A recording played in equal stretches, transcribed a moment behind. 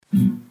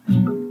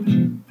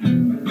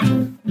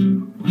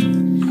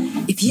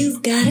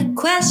to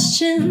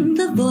question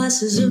the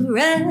voices of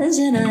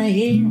resin I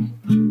hear.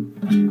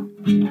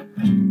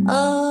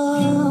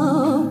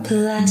 Oh,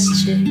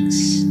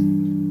 plastics.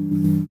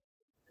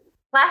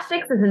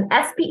 Plastics is an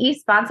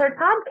SPE-sponsored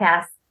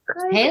podcast.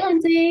 Hey,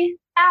 Lindsay.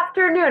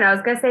 Afternoon. I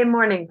was going to say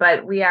morning,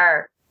 but we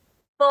are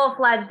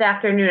full-fledged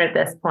afternoon at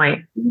this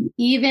point.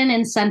 Even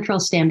in Central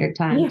Standard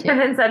Time. Even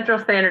in Central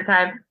Standard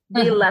Time,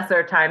 the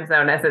lesser time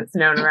zone as it's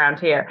known around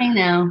here. I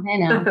know.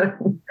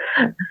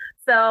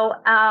 So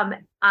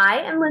I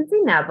am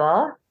Lindsay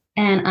Neville.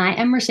 And I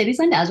am Mercedes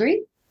Landazuri.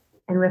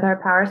 And with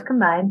our powers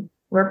combined,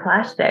 we're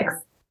Plastics.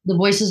 The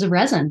voices of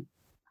resin.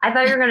 I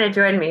thought you were going to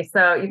join me,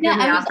 so you threw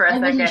me off for a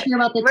second. I wasn't sure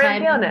about the we're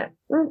time. feeling it.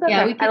 Okay.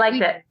 Yeah, I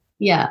liked it.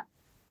 Yeah.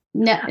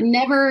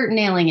 Never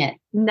nailing it.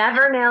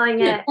 Never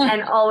nailing it,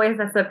 and always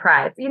a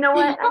surprise. You know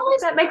what? I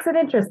think that makes it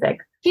interesting.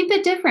 Keep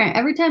it different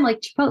every time, like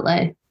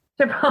Chipotle.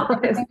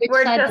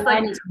 We're just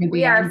like,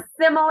 we are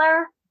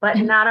similar, but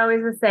not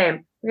always the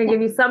same. We're going to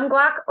give you some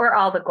guac or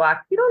all the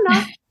guac. You don't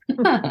know.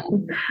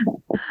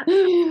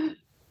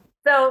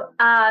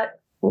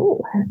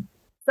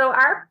 So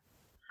our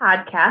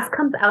podcast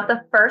comes out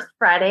the first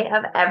Friday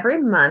of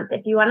every month.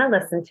 If you want to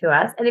listen to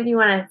us, and if you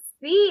want to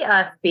see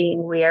us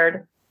being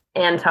weird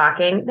and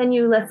talking, then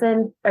you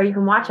listen, or you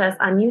can watch us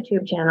on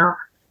YouTube channel,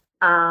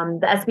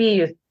 the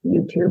SBU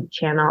YouTube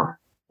channel,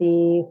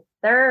 the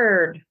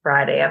third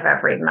Friday of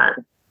every month.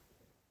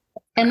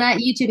 And that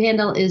YouTube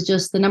handle is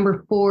just the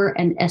number 4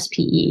 and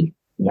SPE.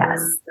 Yes.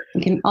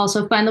 You can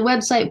also find the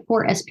website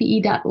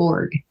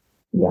 4spe.org.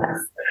 Yes.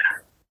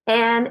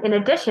 And in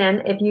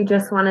addition, if you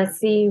just want to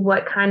see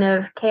what kind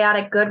of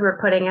chaotic good we're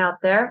putting out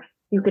there,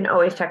 you can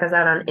always check us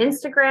out on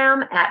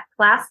Instagram at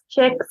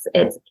Plastchicks.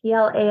 It's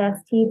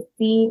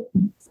PLASTCHICKS.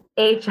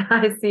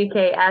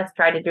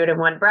 Try to do it in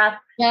one breath.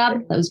 Yeah,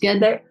 that was good.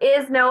 There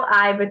is no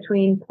I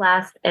between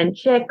plast and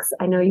chicks.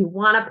 I know you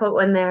want to put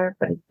one there,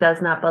 but it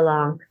does not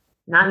belong.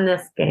 Not in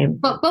this game.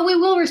 But we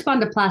will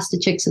respond to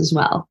Plastic Chicks as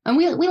well. And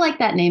we like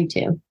that name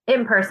too.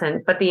 In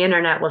person, but the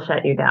internet will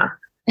shut you down.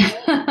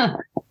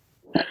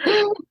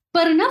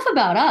 But enough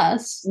about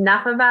us.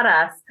 Enough about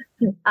us.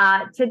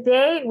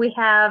 Today we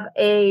have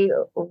a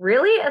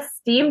really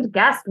esteemed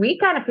guest. We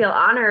kind of feel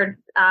honored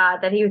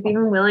that he was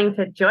even willing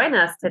to join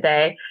us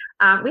today.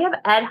 We have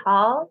Ed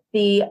Hall,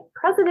 the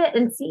president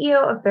and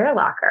CEO of Bear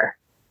Locker.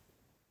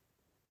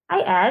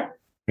 Hi, Ed.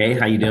 Hey,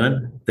 how you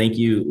doing? Thank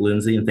you,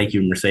 Lindsay, and thank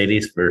you,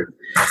 Mercedes, for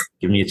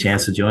giving me a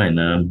chance to join.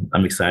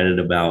 I'm excited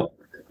about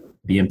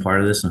being part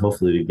of this, and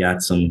hopefully we've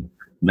got some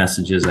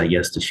messages, I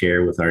guess, to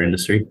share with our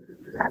industry.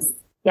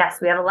 Yes,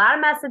 we have a lot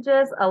of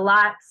messages, a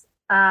lot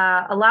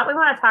we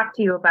want to talk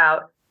to you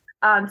about.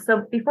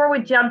 So before we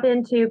jump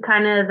into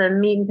kind of the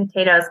meat and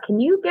potatoes, can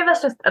you give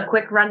us just a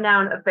quick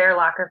rundown of Bear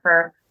Locker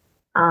for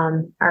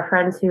our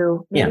friends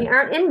who maybe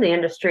aren't in the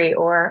industry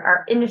or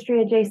are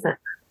industry adjacent?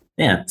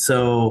 Yeah,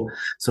 so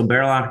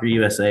Bear Locker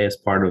USA is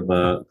part of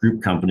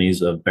group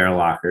companies of Bear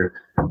Locker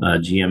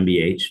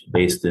GmbH,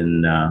 based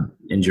in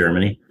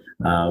Germany.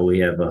 We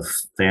have a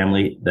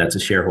family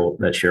that's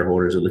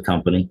shareholders of the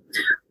company.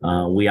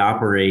 We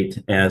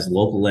operate as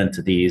local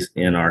entities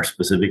in our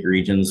specific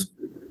regions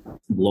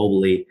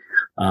globally.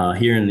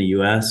 Here in the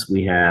U.S.,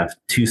 we have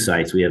 2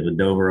 sites. We have a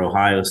Dover,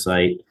 Ohio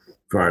site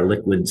for our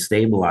liquid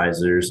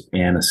stabilizers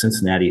and a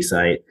Cincinnati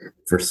site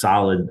for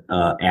solid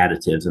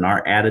additives. And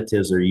our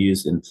additives are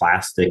used in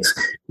plastics.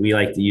 We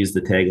like to use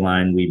the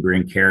tagline, we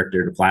bring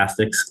character to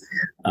plastics.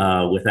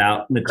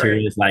 Without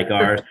materials like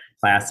ours,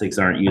 plastics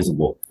aren't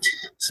usable.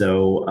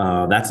 So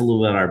that's a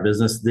little bit of our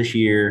business. This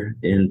year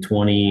in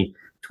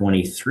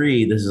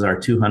 2023, this is our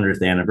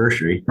 200th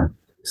anniversary.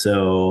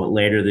 So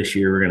later this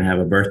year, we're going to have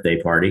a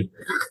birthday party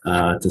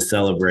to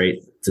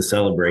celebrate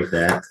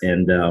that.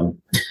 And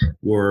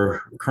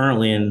we're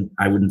currently in,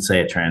 I wouldn't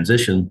say a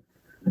transition.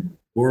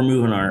 We're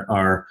moving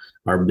our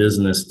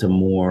business to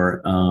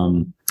more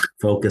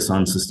focus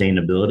on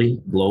sustainability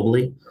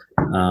globally,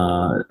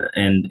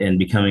 and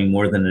becoming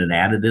more than an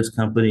additives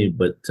company,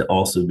 but to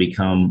also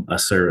become a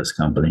service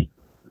company.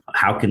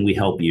 How can we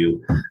help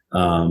you,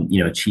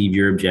 achieve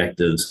your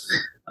objectives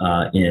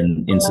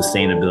in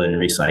sustainability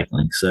and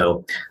recycling?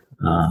 So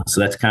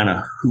that's kind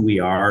of who we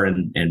are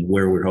and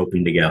where we're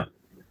hoping to go.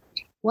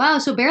 Wow.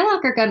 So Bear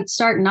Locker got its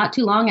start not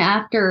too long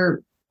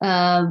after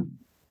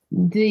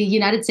the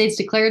United States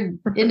declared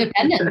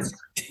independence.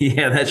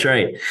 Yeah, that's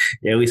right.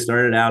 Yeah, we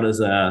started out as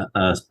a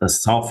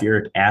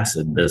sulfuric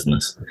acid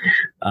business,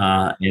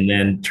 and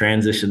then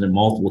transitioned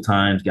multiple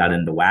times, got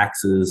into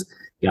waxes,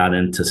 got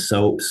into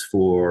soaps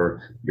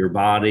for your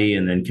body,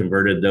 and then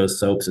converted those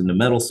soaps into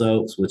metal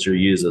soaps, which are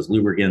used as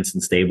lubricants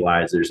and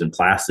stabilizers and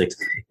plastics.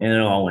 And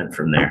it all went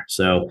from there.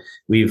 So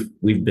we've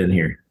been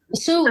here.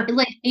 So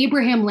like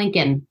Abraham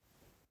Lincoln,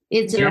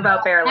 it's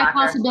about Bear Locker.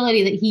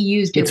 Possibility that he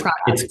used your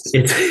products.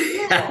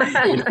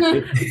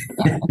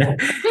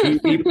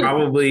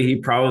 He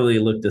probably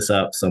looked us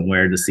up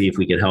somewhere to see if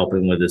we could help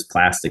him with his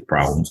plastic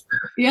problems.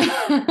 Yeah.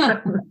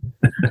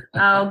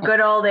 Oh, good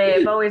old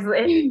Abe, always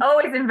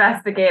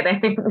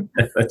investigating.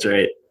 That's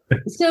right.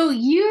 So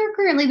you're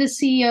currently the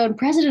CEO and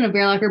president of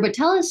Bearlocker, but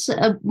tell us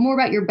more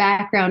about your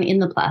background in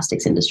the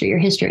plastics industry, your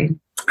history.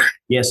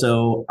 Yeah,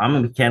 so I'm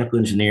a mechanical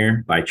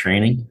engineer by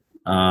training.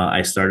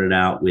 I started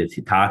out with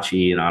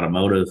Hitachi, an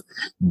automotive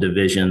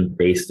division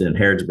based in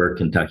Harrodsburg,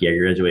 Kentucky. I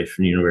graduated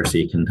from the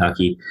University of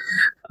Kentucky.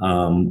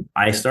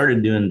 I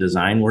started doing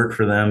design work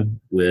for them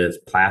with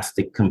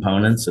plastic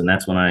components, and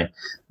that's when I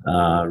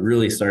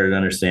really started to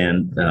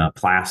understand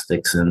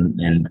plastics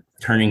and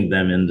turning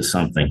them into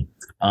something.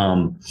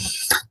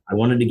 I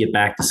wanted to get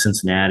back to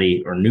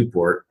Cincinnati or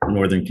Newport,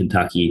 Northern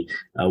Kentucky,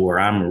 where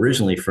I'm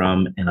originally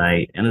from, and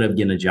I ended up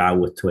getting a job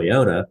with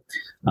Toyota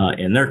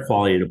in their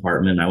quality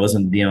department. I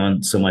wasn't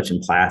dealing so much in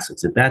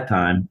plastics at that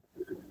time,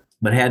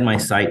 but had my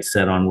sights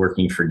set on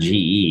working for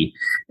GE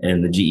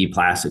and the GE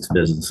plastics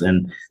business.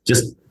 And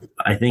just,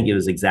 I think it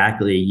was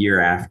exactly a year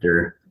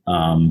after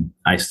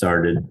I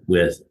started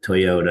with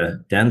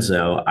Toyota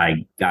Denso,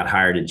 I got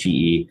hired at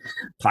GE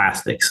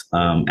Plastics,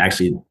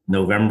 actually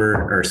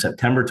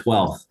September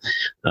 12th,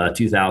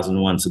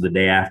 2001. So the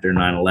day after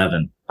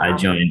 9/11, I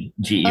joined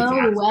GE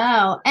Plastics. Oh,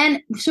 wow.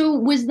 And so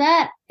was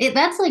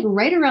that's like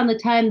right around the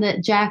time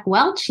that Jack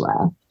Welch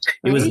left.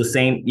 Right? It was the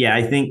same. Yeah,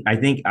 I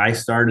think I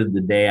started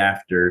the day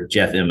after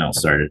Jeff Immelt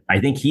started.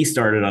 I think he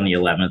started on the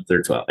 11th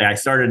or 12th. I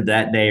started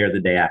that day or the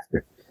day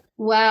after.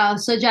 Wow.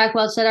 So Jack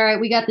Welch said, all right,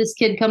 we got this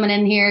kid coming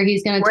in here.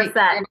 He's going to take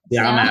that.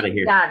 Yeah, I'm out of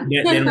here.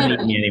 They don't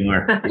need me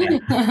anymore.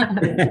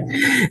 Yeah.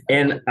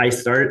 And I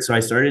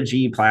started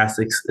GE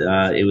Plastics.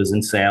 It was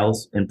in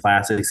sales in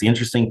plastics. The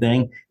interesting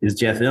thing is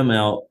Jeff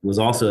Immelt was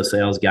also a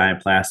sales guy in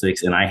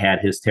plastics, and I had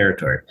his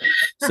territory.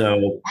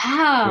 So,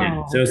 wow.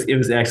 Yeah, so it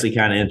was actually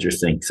kind of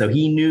interesting. So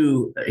he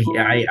knew,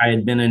 I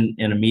had been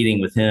in a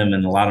meeting with him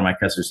and a lot of my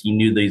customers. He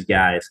knew these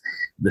guys,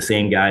 the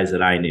same guys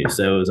that I knew.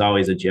 So it was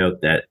always a joke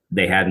that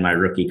they had my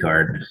rookie card.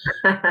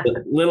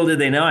 But little did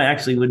they know I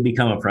actually would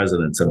become a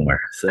president somewhere.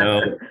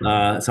 So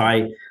so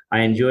I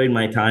enjoyed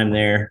my time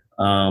there,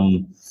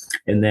 and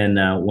then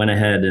went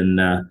ahead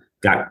and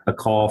got a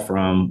call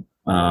from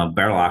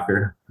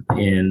Bearlocker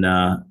in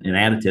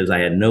additives. I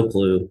had no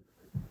clue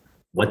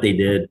what they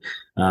did.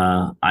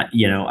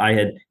 I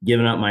had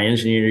given up my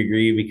engineering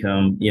degree,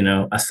 become,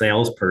 a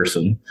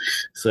salesperson.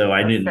 So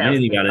I didn't know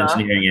anything about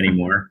engineering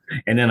anymore.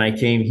 And then I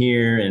came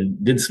here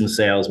and did some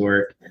sales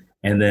work,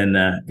 and then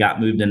got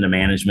moved into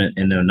management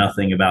and know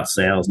nothing about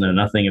sales, know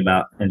nothing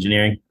about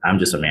engineering. I'm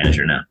just a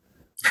manager now.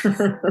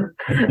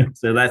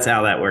 So that's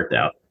how that worked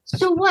out.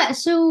 So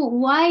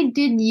why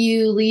did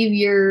you leave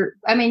you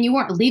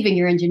weren't leaving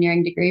your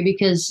engineering degree,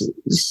 because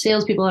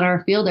salespeople in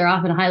our field are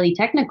often highly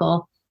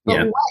technical, but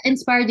Yeah. What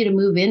inspired you to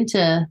move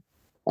into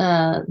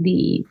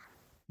the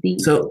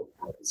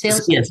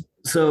sales? Yes.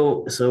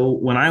 So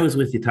when I was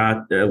with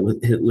Hitachi,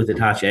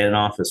 I had an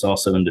office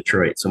also in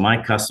Detroit. So my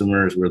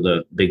customers were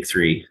the big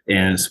three,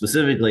 and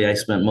specifically, I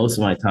spent most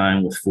of my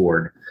time with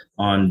Ford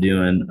on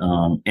doing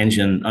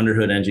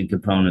underhood engine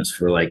components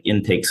for like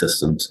intake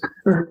systems.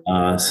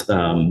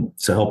 So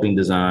helping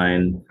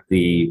design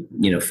the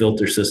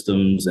filter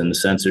systems and the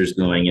sensors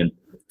going into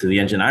the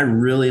engine. I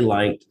really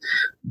liked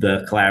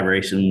the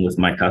collaboration with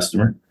my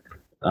customer.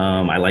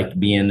 I liked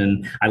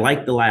I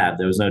liked the lab.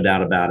 There was no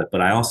doubt about it. But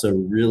I also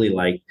really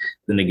liked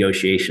the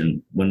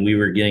negotiation when we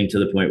were getting to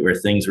the point where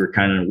things were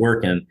kind of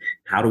working.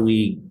 How do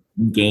we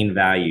gain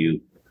value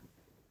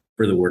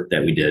for the work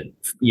that we did?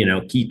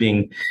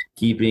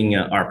 Keeping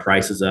our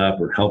prices up,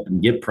 or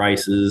helping get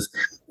prices,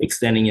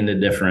 extending into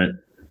different,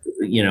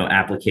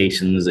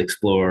 applications,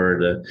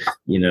 explore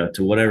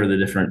to whatever the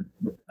different.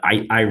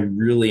 I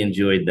really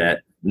enjoyed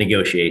that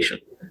negotiation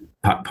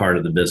part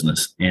of the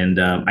business, and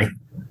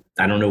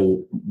I don't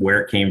know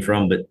where it came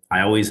from, but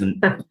I always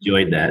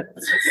enjoyed that.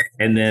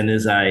 And then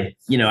as I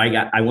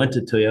went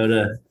to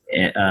Toyota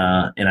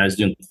and I was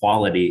doing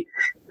quality.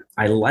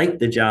 I liked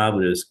the job,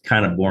 but it was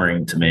kind of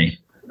boring to me.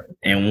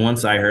 And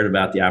once I heard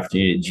about the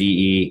opportunity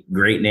at GE,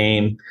 great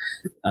name,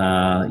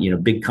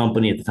 big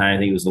company at the time. I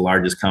think it was the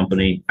largest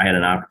company. I had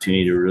an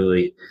opportunity to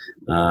really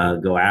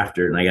go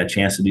after it, and I got a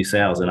chance to do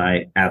sales, and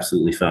I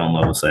absolutely fell in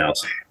love with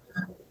sales.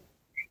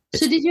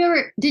 So did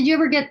you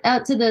ever get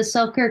out to the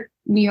Selkirk,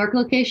 New York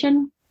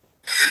location?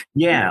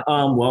 Yeah.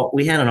 Well,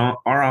 we had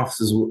our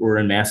offices were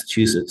in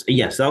Massachusetts.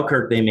 Yeah.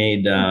 Selkirk, they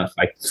made, I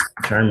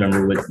can't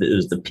remember what it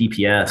was, the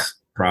PPS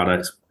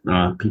products,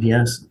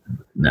 PPS?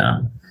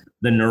 No,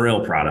 the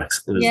Noril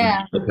products. It was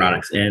the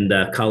products, and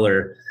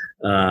color.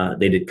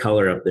 They did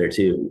color up there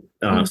too.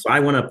 So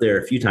I went up there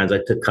a few times. I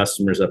took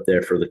customers up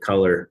there for the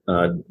color,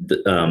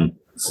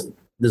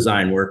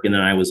 design work, and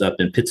then I was up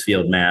in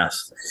Pittsfield,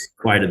 Mass,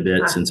 quite a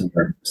bit since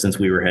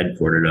we were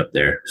headquartered up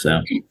there.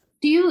 So,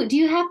 do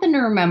you happen to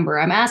remember?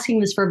 I'm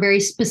asking this for a very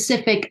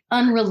specific,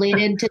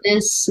 unrelated to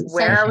this.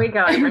 Where are we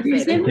going? Okay. Do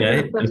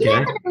you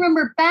happen to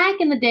remember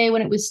back in the day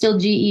when it was still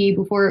GE,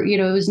 before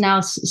it was now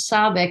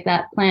Sabic,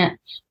 that plant?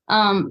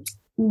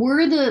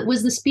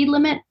 Was the speed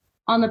limit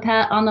on the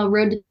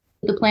road to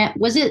the plant,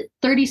 was it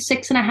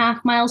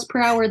 36.5 miles per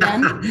hour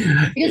then?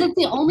 Because it's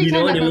the only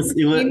time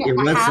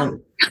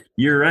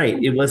you're right.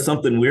 It was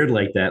something weird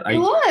like that. I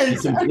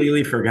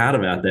completely forgot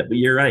about that, but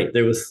you're right.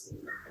 There was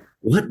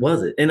what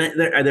was it? And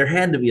there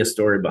had to be a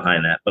story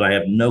behind that, but I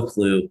have no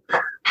clue.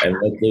 I have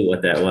no clue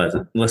what that was,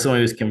 unless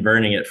somebody was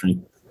converting it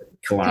from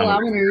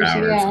kilometers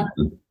yeah.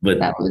 But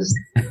that was,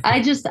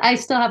 I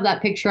still have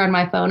that picture on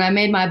my phone. I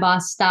made my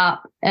boss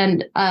stop,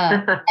 and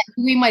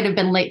we might have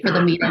been late for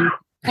the meeting,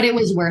 but it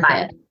was worth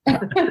it.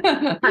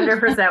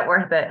 100%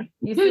 worth it.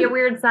 You see a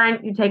weird sign,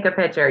 you take a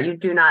picture. You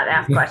do not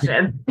ask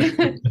questions.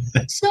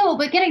 So,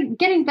 but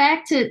getting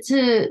back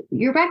to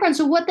your background,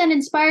 so what then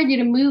inspired you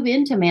to move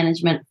into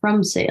management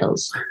from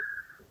sales?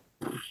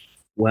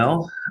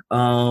 Well,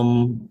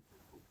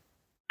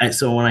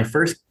 so when I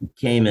first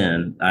came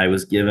in, I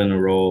was given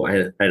a role.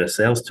 I had a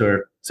sales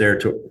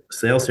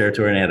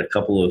territory, and I had a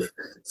couple of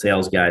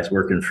sales guys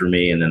working for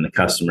me, and then the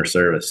customer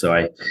service. So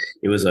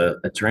it was a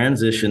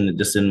transition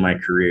just in my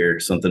career,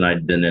 something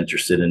I'd been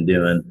interested in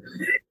doing.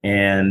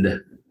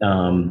 And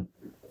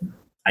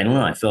I don't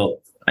know, I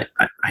felt I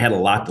had a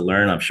lot to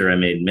learn. I'm sure I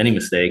made many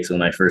mistakes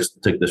when I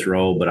first took this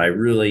role, but I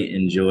really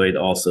enjoyed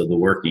also the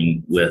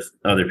working with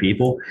other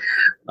people.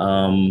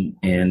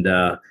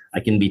 I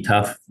can be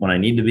tough when I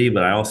need to be,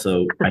 but I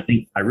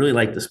think I really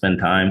like to spend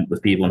time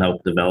with people and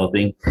help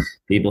developing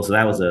people. So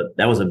that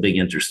was a big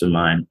interest of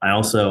mine. I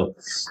also,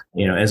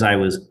 as I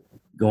was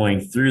going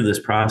through this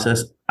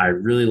process, I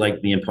really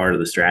liked being part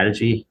of the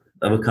strategy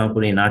of a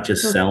company, not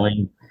just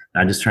selling,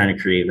 not just trying to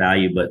create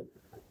value,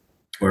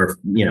 or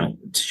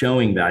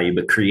showing value,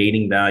 but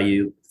creating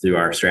value through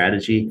our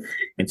strategy.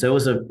 And so it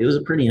was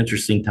a pretty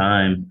interesting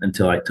time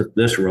until I took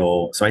this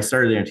role. So I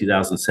started there in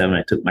 2007.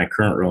 I took my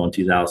current role in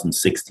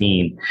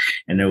 2016,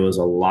 and there was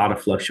a lot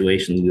of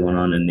fluctuations going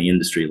on in the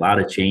industry, a lot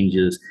of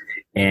changes.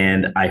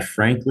 And I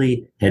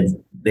frankly had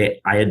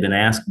been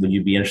asked, would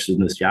you be interested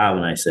in this job?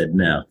 And I said,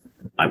 no.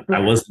 I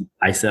wasn't.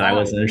 I said I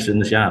wasn't interested in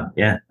the job.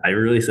 Yeah, I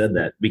really said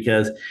that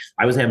because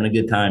I was having a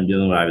good time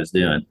doing what I was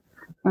doing.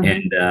 Mm-hmm.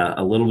 And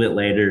a little bit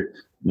later,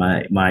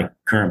 my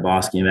current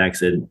boss came back and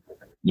said,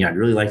 I'd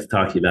really like to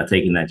talk to you about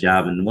taking that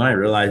job. And when I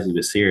realized he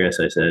was serious,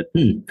 I said,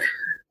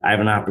 I have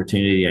an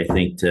opportunity, I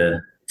think,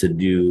 to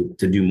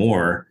do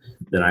more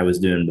than I was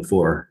doing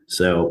before.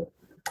 So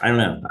I don't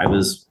know. I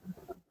was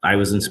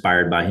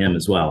inspired by him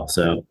as well.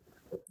 So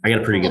I got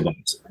a pretty good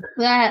boss.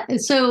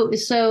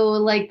 So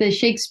like the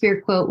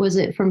Shakespeare quote, was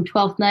it from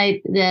Twelfth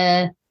Night?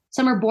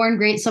 Some are born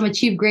great, some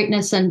achieve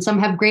greatness, and some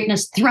have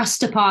greatness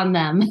thrust upon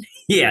them.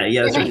 Yeah.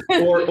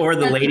 Or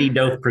the lady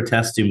doth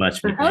protest too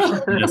much because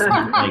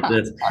something like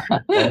this.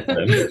 I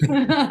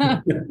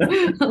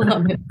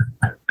love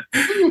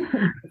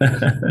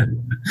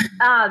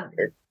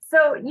it.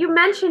 So you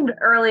mentioned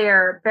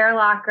earlier, Bear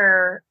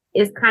Locker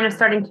is kind of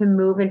starting to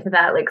move into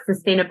that like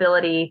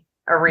sustainability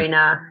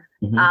arena.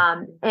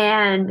 Mm-hmm.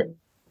 And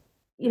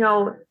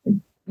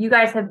you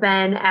guys have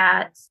been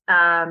at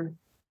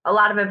a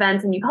lot of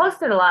events, and you've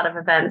hosted a lot of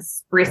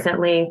events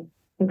recently. I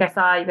think I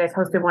saw you guys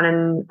hosted one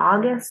in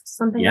August,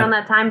 something on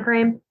that time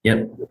frame.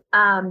 Yep.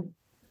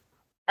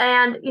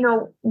 And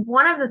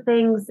one of the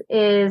things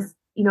is,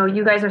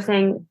 you guys are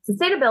saying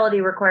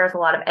sustainability requires a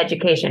lot of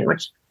education,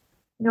 which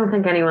I don't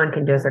think anyone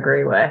can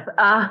disagree with.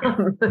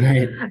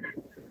 Right.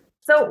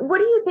 So what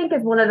do you think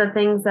is one of the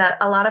things that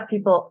a lot of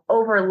people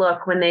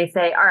overlook when they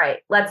say, all right,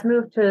 let's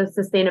move to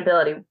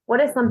sustainability?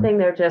 What is something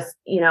they're just,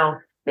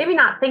 maybe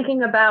not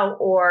thinking about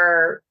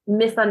or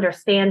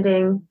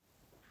misunderstanding?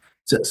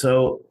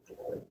 So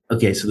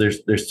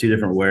there's two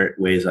different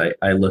ways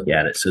I look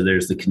at it. So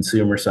there's the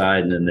consumer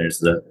side, and then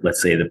there's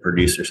let's say the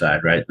producer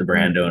side, right? The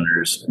brand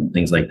owners and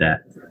things like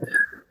that.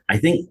 I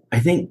think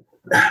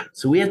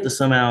so we have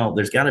to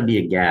there's got to be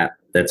a gap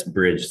that's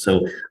bridged.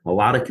 So a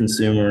lot of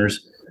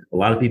consumers, a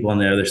lot of people on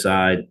the other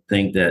side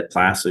think that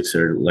plastics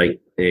are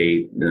like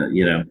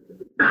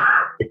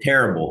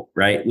terrible,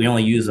 right? We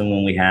only use them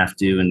when we have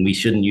to, and we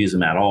shouldn't use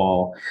them at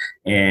all.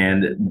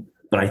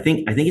 But I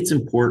think it's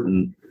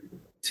important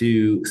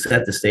to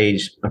set the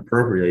stage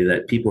appropriately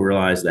that people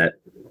realize that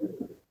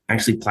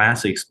actually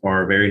plastics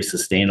are a very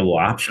sustainable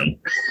option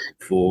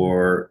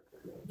for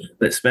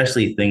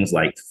especially things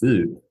like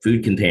food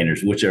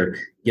containers, which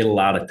get a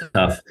lot of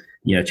tough,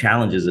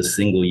 challenges as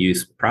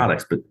single-use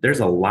products, but there's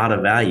a lot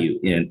of value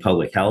in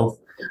public health,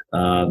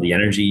 the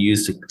energy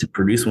used to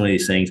produce one of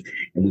these things,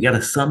 and we got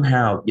to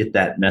somehow get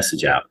that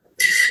message out.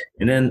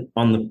 And then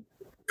on the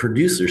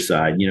producer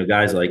side,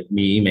 guys like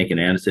me making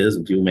additives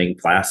and people making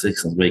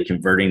plastics and really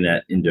converting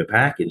that into a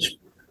package.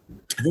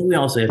 I think we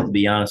also have to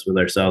be honest with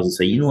ourselves and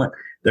say, you know what,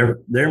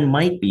 there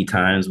might be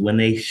times when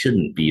they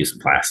shouldn't be using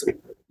plastic.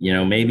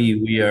 Maybe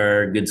we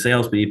are good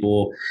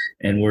salespeople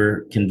and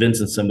we're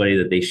convincing somebody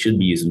that they should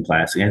be using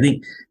plastic. I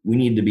think we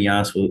need to be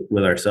honest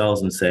with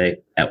ourselves and say,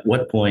 at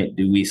what point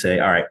do we say,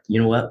 all right, you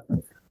know what?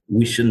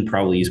 We shouldn't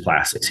probably use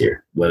plastics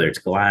here, whether it's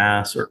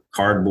glass or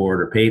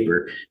cardboard or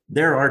paper.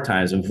 There are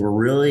times if we're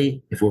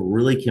really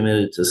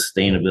committed to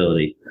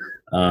sustainability,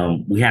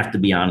 we have to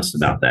be honest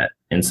about that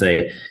and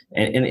say,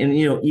 and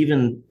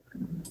even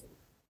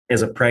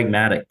as a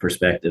pragmatic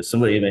perspective,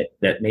 somebody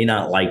that may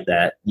not like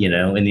that, in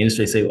the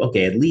industry say,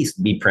 okay, at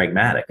least be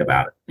pragmatic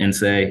about it and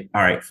say,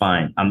 all right,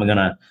 fine. I'm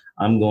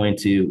going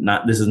to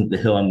not, this isn't the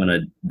hill I'm going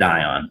to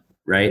die on.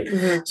 right?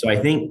 Mhm. So I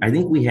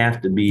think we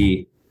have to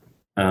be,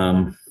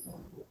 I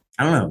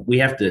don't know, we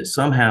have to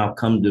somehow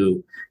come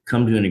to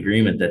an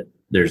agreement that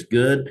there's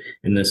good,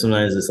 and then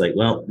sometimes it's like,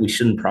 well, we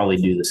shouldn't probably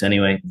do this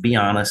anyway. Be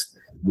honest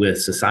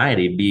with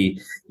society,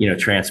 be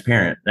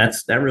transparent.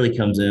 That really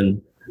comes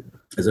in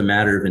as a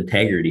matter of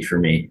integrity for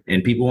me.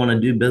 And people want to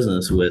do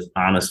business with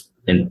honest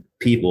and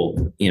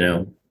people,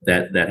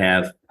 that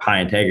have high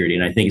integrity.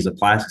 And I think as a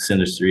plastics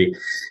industry,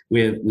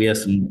 we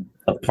have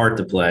a part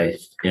to play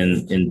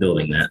in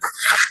building that.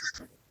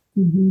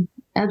 Mm-hmm.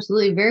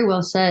 Absolutely. Very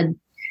well said.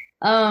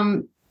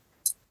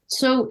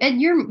 So Ed,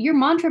 your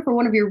mantra for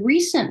one of your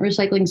recent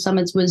recycling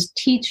summits was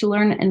teach,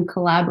 learn, and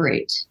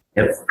collaborate.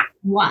 Yep.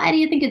 Why do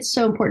you think it's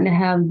so important to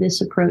have this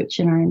approach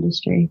in our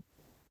industry?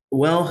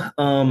 Well,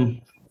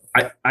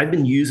 I've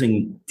been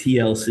using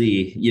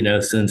TLC,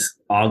 since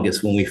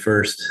August when we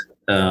first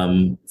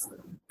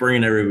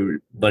bringing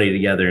everybody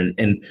together,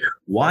 and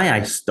why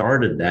I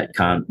started that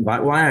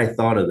why I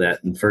thought of that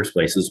in the first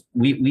place is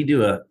we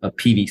do a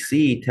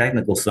PVC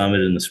technical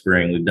summit in the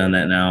spring. We've done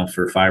that now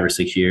for 5 or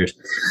 6 years,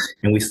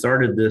 and we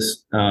started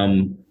this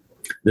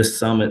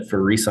summit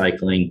for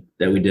recycling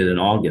that we did in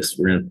August.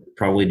 We're going to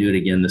probably do it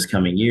again this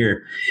coming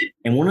year.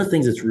 And one of the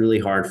things that's really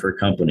hard for a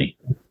company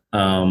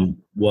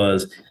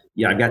was,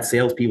 I got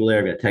salespeople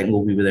there, I got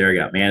technical people there, I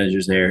got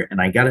managers there, and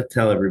I got to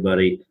tell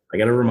everybody, I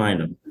got to remind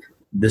them,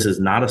 this is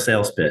not a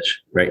sales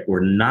pitch, right?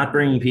 We're not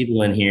bringing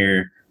people in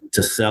here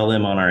to sell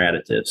them on our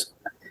additives.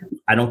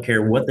 I don't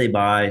care what they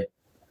buy,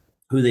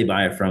 who they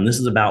buy it from. This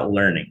is about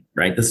learning,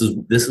 right? This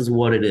is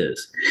what it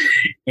is.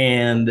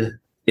 And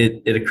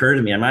it occurred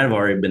to me, I might have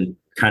already been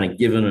kind of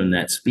given in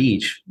that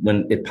speech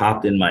when it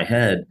popped in my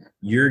head.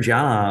 Your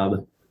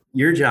job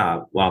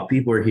while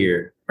people are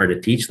here are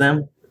to teach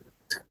them,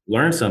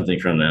 learn something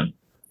from them,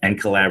 and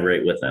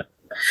collaborate with them.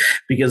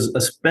 Because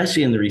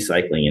especially in the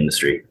recycling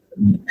industry,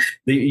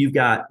 you've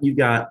got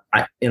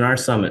in our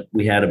summit,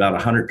 we had about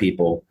 100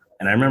 people.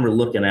 And I remember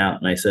looking out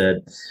and I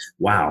said,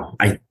 wow,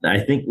 I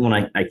think when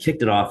I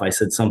kicked it off, I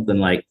said something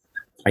like,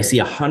 I see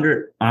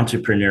 100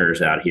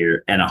 entrepreneurs out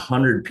here and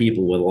 100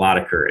 people with a lot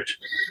of courage,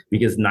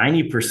 because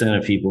 90%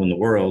 of people in the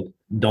world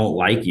don't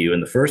like you in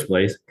the first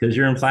place because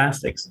you're in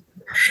plastics.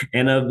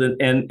 And of that,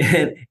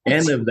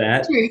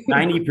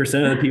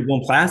 90% of the people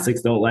in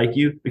plastics don't like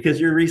you because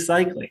you're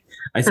recycling.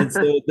 I said,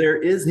 so there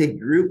is a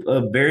group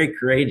of very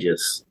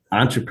courageous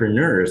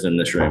entrepreneurs in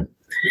this room.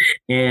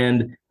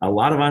 And a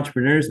lot of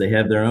entrepreneurs, they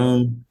have their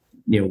own,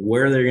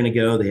 where they're going to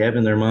go, they have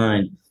in their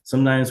mind.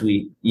 Sometimes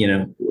we,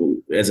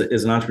 as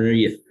an entrepreneur,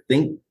 you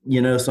think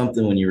you know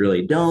something when you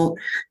really don't.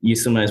 You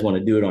sometimes want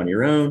to do it on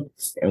your own.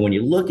 And when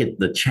you look at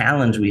the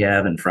challenge we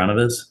have in front of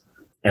us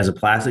as a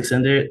plastics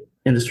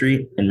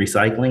industry and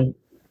recycling,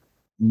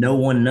 no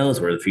one knows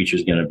where the future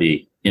is going to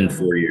be in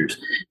 4 years,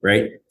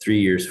 right? 3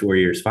 years, 4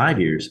 years, 5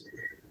 years.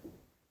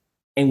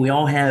 And we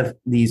all have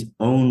these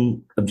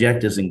own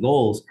objectives and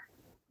goals.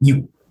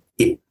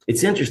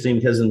 It's interesting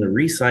because in the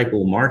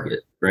recycle market,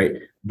 right,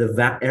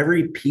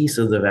 every piece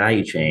of the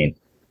value chain,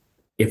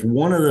 if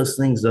one of those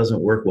things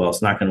doesn't work well,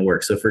 it's not going to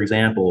work. So, for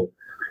example,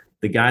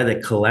 the guy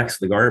that collects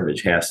the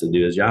garbage has to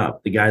do his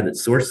job. The guy that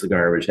sorts the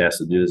garbage has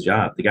to do his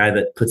job. The guy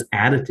that puts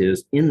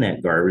additives in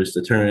that garbage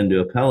to turn it into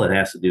a pellet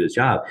has to do his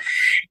job.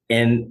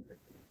 And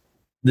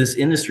this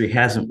industry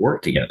hasn't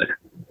worked together,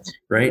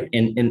 right?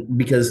 And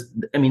because,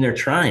 they're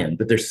trying,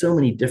 but there's so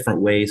many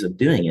different ways of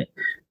doing it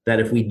that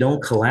if we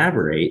don't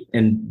collaborate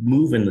and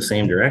move in the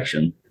same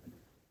direction,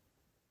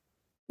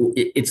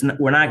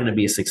 we're not going to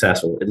be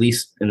successful, at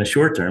least in the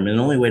short term. And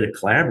the only way to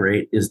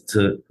collaborate is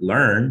to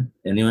learn.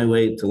 And the only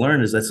way to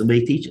learn is that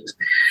somebody teaches.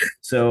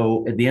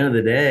 So at the end of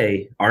the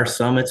day, our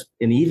summits,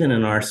 and even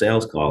in our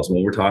sales calls,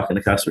 when we're talking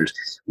to customers,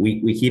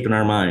 we keep in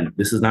our mind,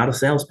 this is not a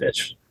sales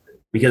pitch,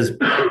 because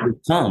we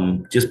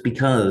come just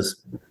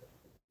because,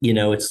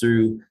 it's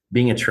through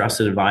being a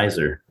trusted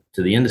advisor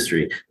to the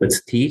industry.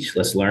 Let's teach,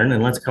 let's learn,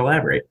 and let's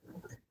collaborate.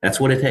 That's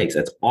what it takes.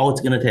 That's all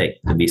it's going to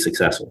take to be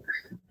successful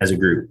as a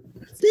group.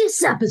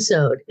 This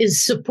episode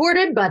is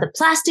supported by the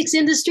Plastics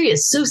Industry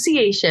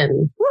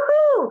Association.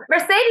 Woohoo!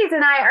 Mercedes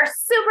and I are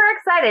super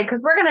excited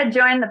because we're going to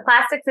join the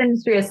Plastics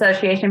Industry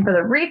Association for the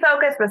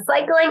Refocus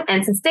Recycling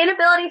and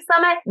Sustainability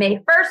Summit May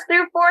 1st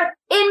through 4th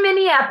in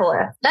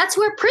Minneapolis. That's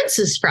where Prince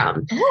is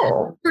from.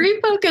 Oh.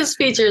 Refocus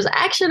features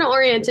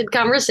action-oriented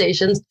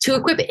conversations to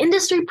equip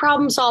industry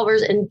problem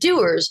solvers and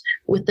doers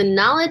with the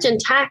knowledge and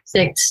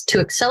tactics to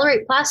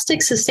accelerate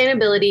plastic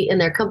sustainability in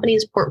their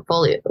company's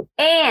portfolio.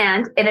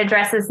 And it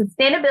addresses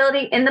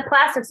sustainability in the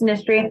plastics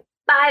industry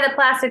by the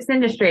plastics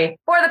industry,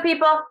 for the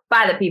people,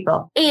 by the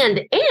people.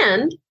 And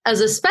as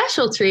a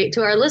special treat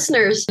to our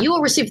listeners, you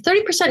will receive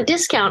 30%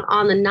 discount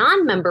on the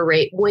non-member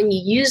rate when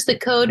you use the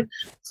code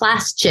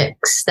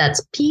PLASTCHICS.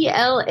 That's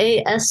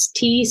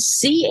PLASTCHICKS.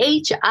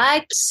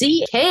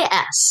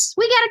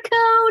 We got a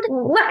code.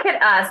 Look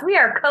at us. We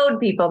are code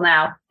people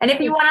now. And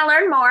if you want to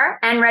learn more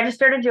and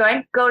register to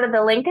join, go to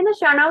the link in the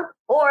show notes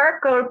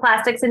or go to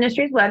Plastics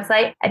Industry's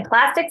website at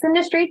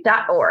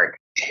plasticsindustry.org.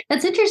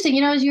 That's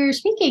interesting. As you were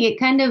speaking, it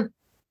kind of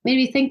made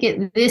me think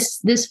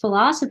this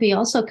philosophy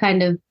also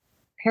kind of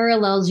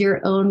parallels your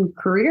own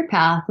career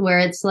path where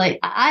it's like,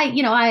 I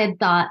had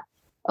thought,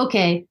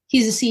 okay,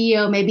 he's a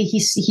CEO. Maybe he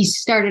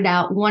started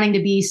out wanting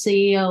to be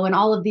CEO and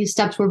all of these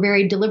steps were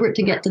very deliberate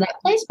to get to that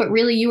place, but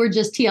really you were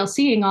just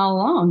TLCing all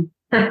along.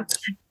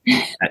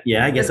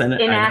 Yeah, I guess I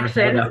never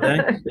thought about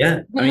that.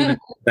 Yeah, I mean,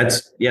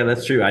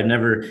 that's true. I've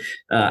never,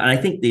 and I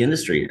think the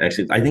industry,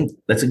 actually, I think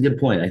that's a good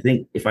point. I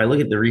think if I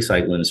look at the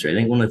recycle industry, I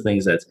think one of the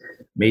things that's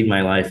made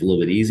my life a little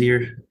bit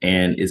easier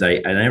and is I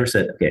never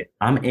said, okay,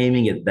 I'm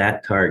aiming at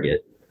that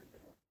target.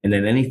 And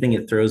then anything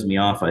that throws me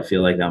off, I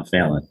feel like I'm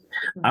failing.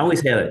 I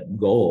always had a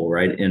goal,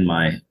 right, in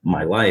my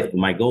life. But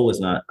my goal was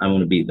not, I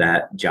want to be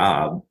that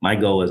job. My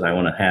goal is I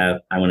want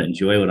to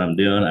enjoy what I'm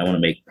doing. I want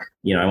to make,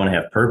 I want to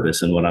have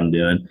purpose in what I'm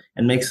doing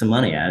and make some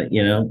money at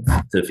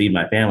it, to feed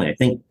my family. I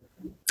think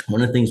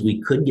one of the things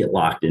we could get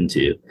locked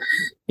into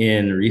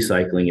in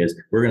recycling is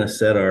we're going to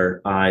set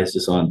our eyes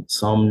just on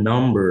some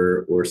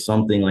number or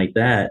something like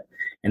that.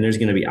 And there's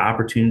going to be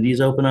opportunities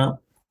open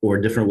up or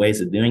different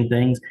ways of doing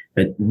things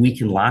that we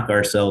can lock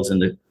ourselves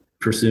into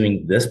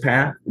pursuing this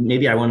path.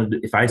 Maybe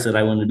if I said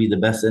I wanted to be the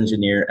best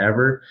engineer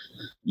ever,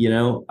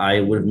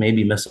 I would have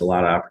maybe missed a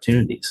lot of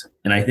opportunities.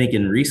 And I think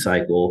in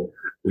recycle,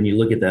 when you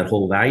look at that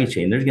whole value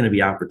chain, there's going to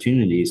be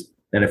opportunities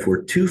that if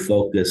we're too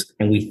focused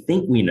and we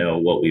think we know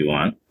what we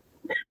want,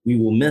 we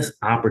will miss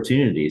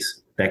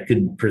opportunities that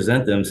could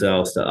present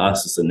themselves to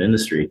us as an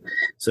industry.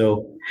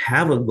 So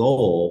have a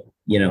goal,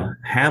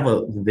 have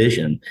a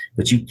vision,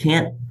 but you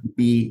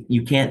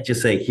can't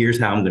just say, here's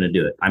how I'm going to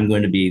do it. I'm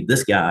going to be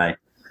this guy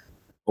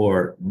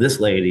or this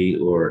lady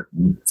or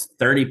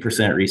 30%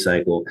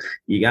 recycle.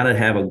 You got to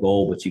have a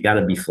goal, but you got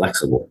to be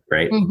flexible,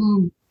 right?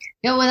 Mm-hmm.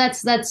 Yeah, well,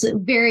 that's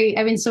very,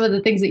 some of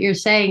the things that you're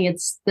saying,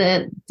 it's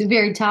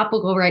very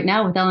topical right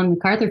now with Ellen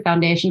MacArthur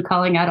Foundation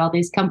calling out all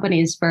these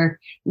companies for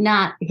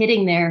not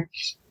hitting their,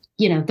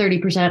 30%,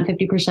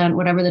 50%,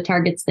 whatever the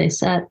targets they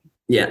set.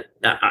 Yeah.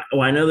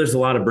 I know there's a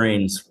lot of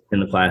brains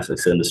in the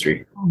plastics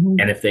industry. Mm-hmm.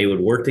 And if they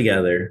would work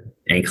together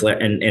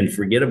and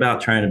forget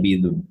about trying to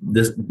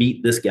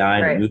beat this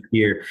guy right. And move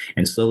here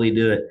and slowly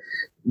do it,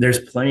 there's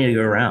plenty to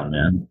go around,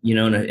 man.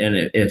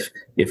 And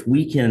if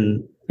we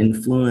can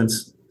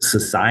influence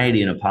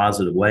society in a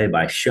positive way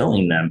by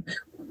showing them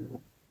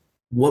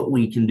what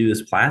we can do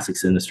as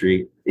plastics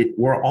industry,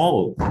 we're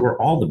all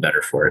the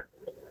better for it.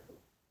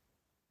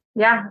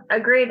 Yeah,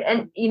 agreed.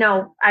 And,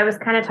 I was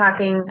kind of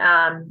talking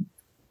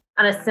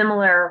on a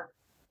similar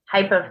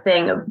type of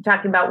thing,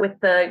 talking about with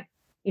the,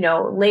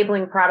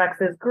 labeling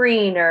products as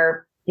green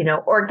or,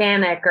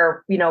 organic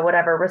or,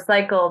 whatever,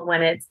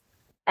 recycled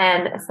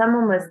and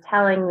someone was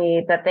telling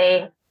me that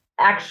there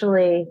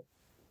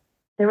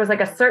was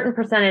like a certain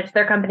percentage,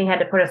 their company had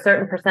to put a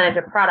certain percentage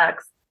of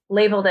products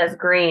labeled as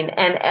green.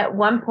 And at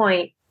one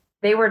point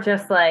they were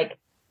just like,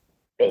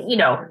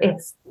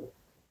 it's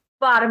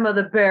bottom of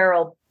the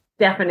barrel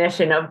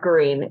definition of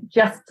green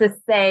just to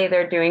say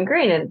they're doing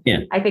green. And yeah.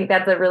 I think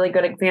that's a really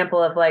good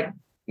example of like,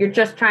 you're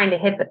just trying to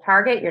hit the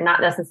target. You're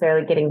not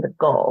necessarily getting the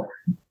goal.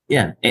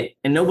 Yeah. And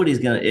nobody's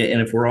going to,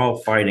 and if we're all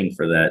fighting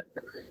for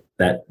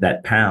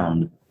that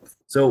pound.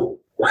 So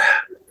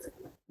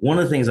one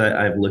of the things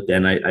I've looked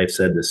at, and I've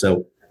said this,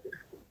 so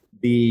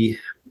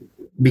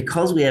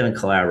because we haven't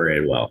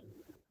collaborated well,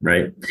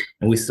 right?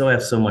 And we still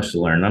have so much to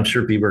learn. I'm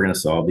sure people are going to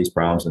solve these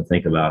problems and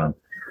think about them.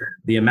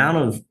 The amount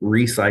of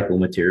recycled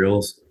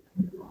materials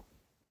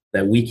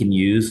that we can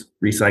use,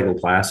 recycled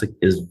plastic,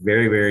 is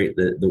very, very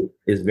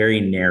is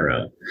very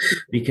narrow,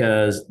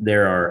 because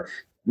there are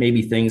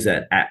maybe things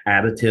that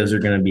additives are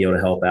going to be able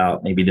to help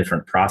out. Maybe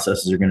different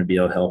processes are going to be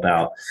able to help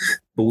out.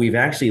 But we've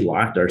actually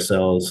locked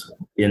ourselves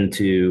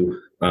into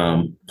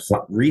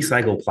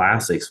recycled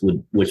plastics,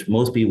 which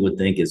most people would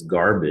think is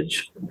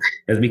garbage,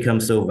 has become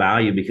so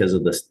valued because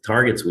of the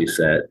targets we've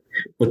set,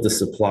 but the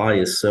supply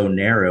is so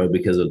narrow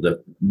because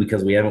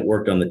we haven't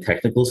worked on the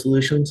technical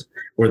solutions,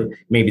 or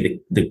maybe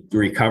the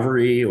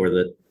recovery or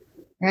the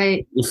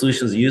right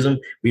solutions to use them.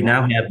 We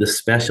now have this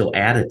special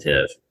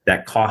additive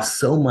that costs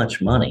so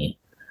much money.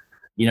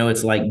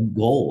 It's like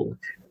gold.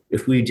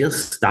 If we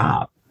just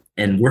stop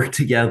and work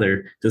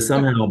together to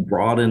somehow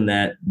broaden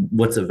that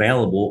what's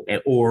available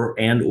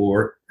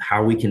or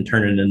how we can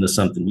turn it into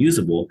something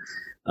usable,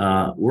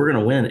 we're going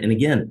to win. And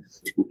again,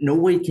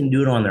 nobody can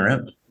do it on their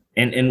own.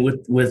 And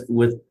with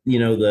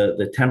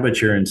the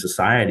temperature in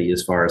society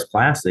as far as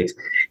plastics,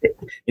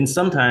 in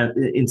some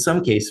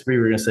cases, we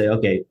were going to say,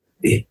 okay,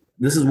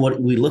 this is what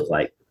we look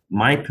like.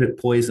 My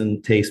poison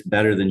tastes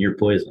better than your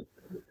poison.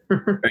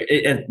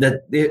 Right?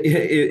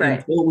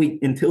 Right.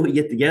 Until we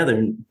get together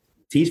and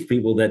teach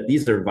people that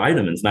these are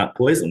vitamins, not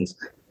poisons.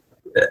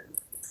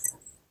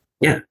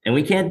 Yeah, and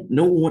we can't.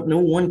 No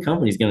one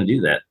company is going to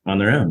do that on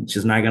their own. It's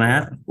just not going to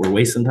happen. We're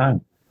wasting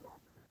time.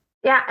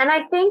 Yeah, and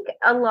I think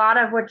a lot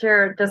of what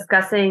you're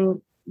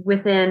discussing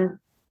within,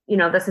 the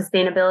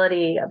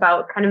sustainability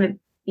about kind of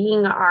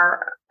being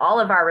all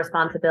of our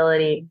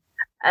responsibility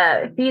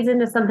feeds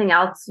into something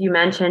else you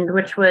mentioned,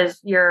 which was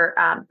your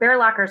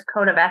Bearlockers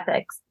Code of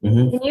Ethics.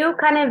 Mm-hmm. Can you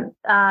kind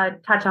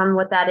of touch on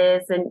what that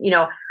is? And,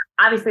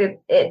 obviously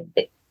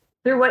it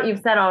through what you've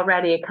said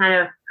already, it kind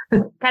of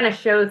kind of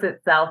shows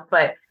itself.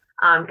 But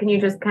can you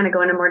just kind of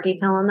go into more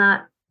detail on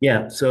that?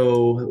 Yeah,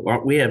 so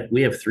we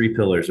have three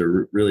pillars,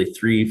 or really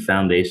three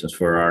foundations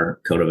for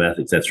our code of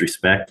ethics. That's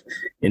respect,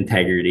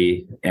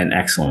 integrity, and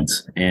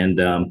excellence.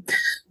 And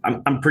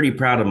I'm pretty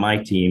proud of my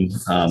team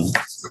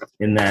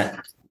in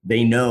that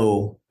they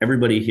know,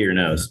 everybody here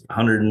knows,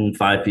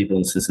 105 people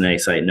in Cincinnati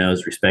site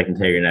knows respect,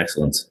 integrity, and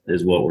excellence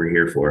is what we're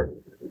here for.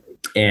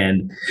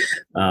 And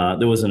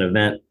there was an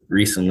event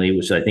recently,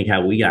 which I think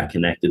how we got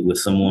connected, with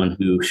someone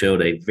who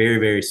showed a very,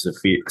 very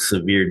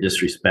severe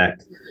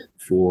disrespect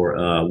for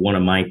one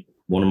of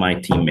my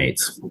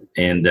teammates,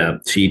 and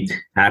she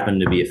happened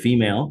to be a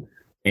female.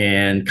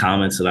 And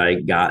comments that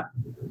I got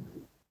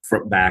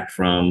back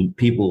from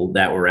people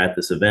that were at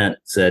this event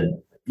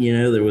said,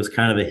 there was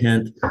kind of a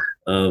hint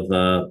of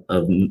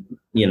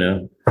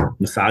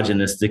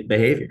misogynistic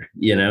behavior,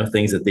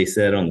 things that they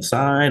said on the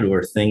side,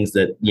 or things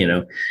that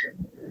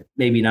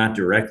maybe not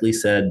directly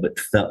said, but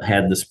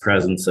had this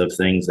presence of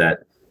things that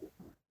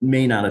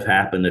may not have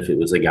happened if it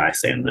was a guy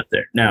standing up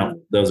there. Now,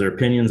 those are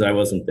opinions. I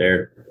wasn't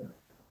there,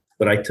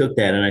 but I took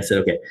that and I said,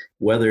 okay,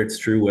 whether it's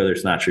true, whether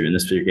it's not true, in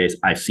this particular case,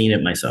 I've seen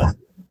it myself.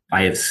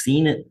 I have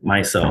seen it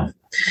myself.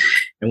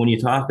 And when you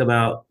talk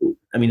about,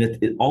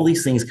 all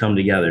these things come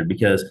together,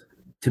 because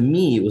to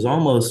me, it was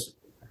almost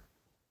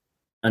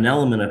an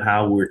element of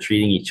how we're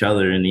treating each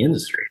other in the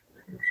industry.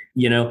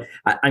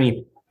 I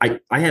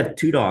have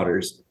two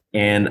daughters,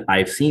 and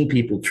I've seen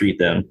people treat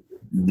them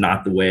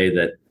not the way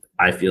that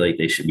I feel like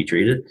they should be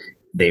treated.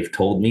 They've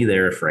told me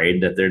they're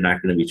afraid that they're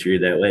not going to be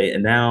treated that way.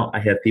 And now I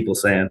have people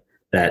saying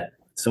that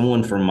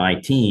someone from my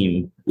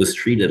team was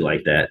treated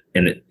like that.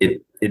 And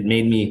it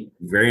made me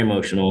very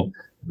emotional,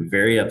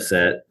 very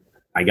upset.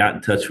 I got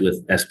in touch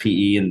with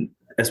SPE, and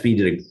SPE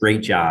did a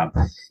great job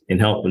in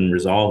helping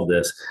resolve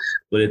this.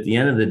 But at the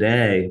end of the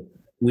day,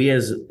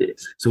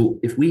 so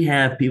if we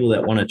have people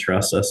that want to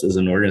trust us as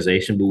an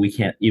organization, but we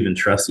can't even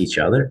trust each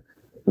other,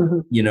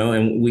 and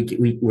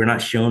we're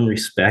not showing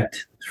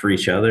respect for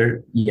each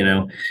other,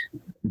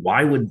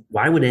 why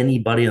would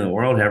anybody in the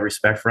world have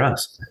respect for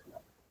us?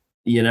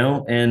 Again,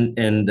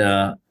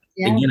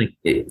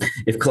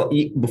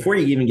 before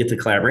you even get to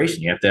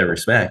collaboration, you have to have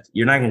respect.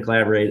 You're not going to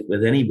collaborate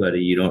with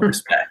anybody you don't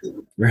respect,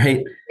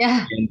 right?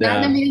 Yeah, and, not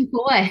in a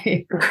meaningful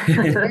way.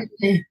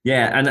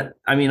 Yeah, and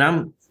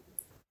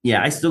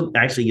I still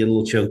actually get a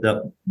little choked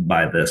up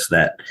by this,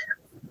 that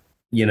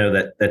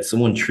that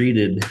someone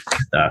treated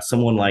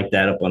someone like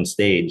that up on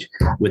stage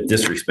with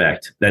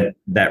disrespect, that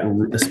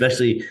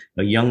especially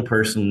a young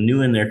person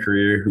new in their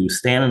career who's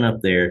standing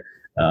up there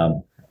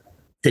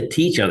to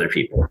teach other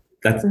people.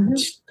 That's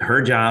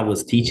her job,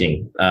 was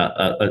teaching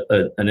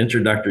an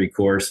introductory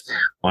course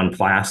on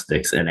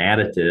plastics and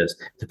additives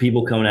to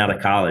people coming out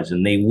of college,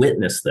 and they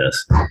witnessed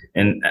this.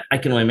 And I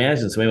can only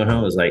imagine somebody went home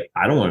and was like,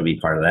 I don't want to be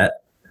part of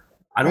that.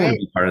 I don't want to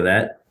be part of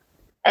that.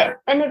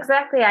 And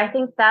exactly, I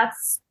think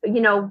that's,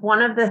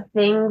 one of the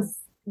things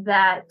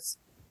that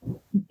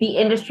the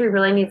industry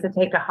really needs to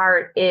take to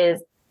heart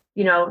is,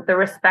 the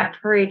respect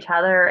for each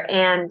other.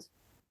 And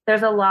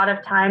there's a lot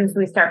of times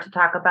we start to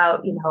talk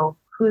about,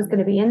 who's going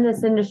to be in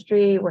this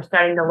industry. We're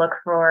starting to look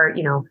for,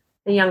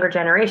 the younger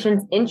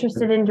generations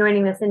interested in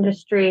joining this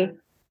industry.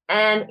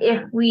 And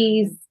if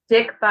we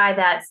stick by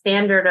that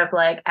standard of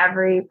like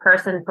every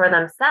person for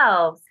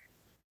themselves,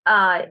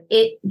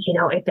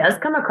 it does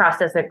come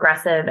across as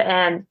aggressive.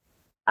 And,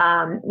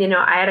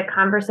 I had a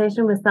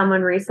conversation with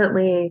someone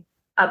recently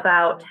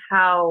about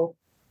how,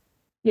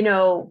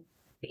 the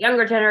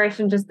younger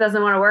generation just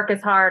doesn't want to work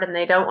as hard, and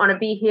they don't want to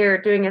be here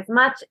doing as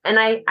much. And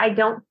I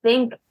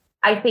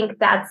think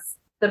that's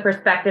the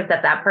perspective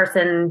that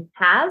person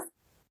has.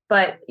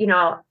 But,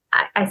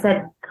 I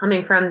said,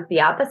 coming from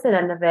the opposite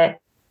end of it,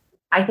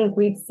 I think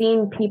we've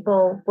seen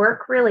people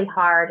work really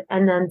hard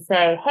and then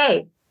say,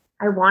 hey,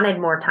 I wanted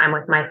more time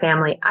with my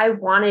family. I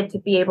wanted to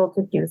be able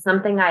to do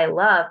something I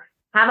love,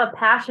 have a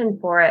passion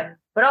for it,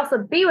 but also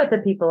be with the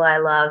people I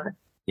love.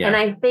 Yeah. And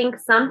I think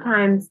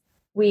sometimes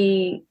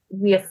we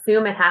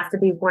assume it has to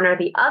be one or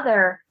the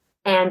other.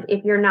 And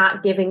if you're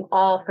not giving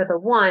all for the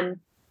one,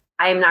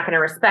 I am not going to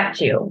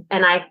respect you.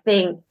 And I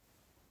think,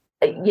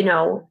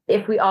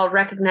 if we all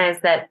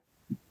recognize that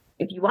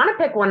if you want to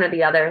pick one or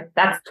the other,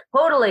 that's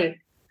totally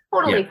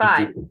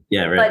fine.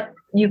 Yeah, right. But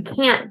you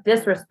can't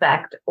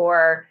disrespect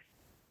or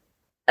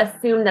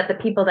assume that the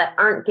people that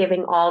aren't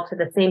giving all to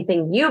the same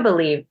thing you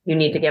believe you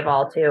need to give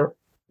all to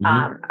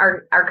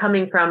are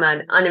coming from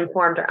an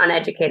uninformed or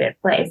uneducated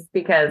place,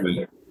 because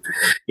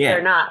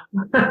they're not.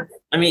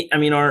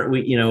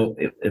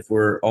 If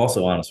we're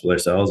also honest with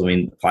ourselves,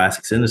 the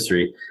plastics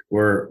industry,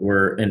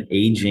 we're an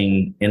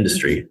aging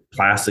industry.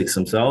 Plastics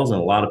themselves,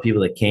 and a lot of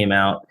people that came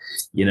out,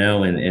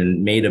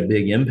 and made a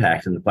big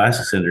impact in the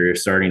plastics industry are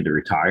starting to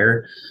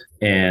retire.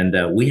 And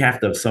we have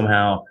to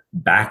somehow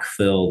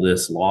backfill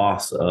this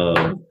loss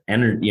of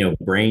energy,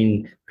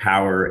 brain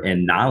power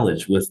and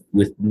knowledge with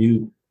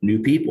new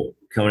people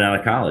coming out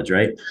of college,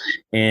 right?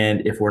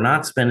 And if we're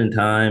not spending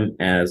time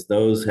as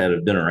those that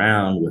have been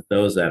around with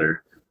those that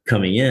are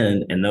coming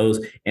in, and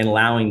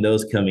allowing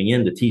those coming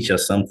in to teach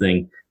us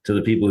something to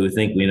the people who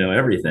think we know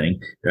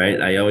everything,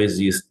 right? I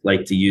always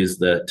like to use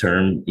the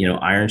term,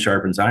 iron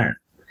sharpens iron.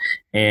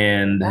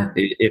 And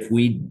if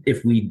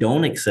we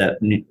don't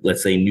accept,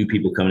 let's say, new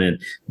people coming in,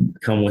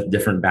 come with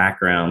different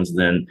backgrounds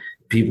than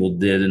people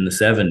did in the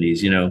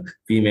 70s,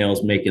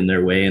 females making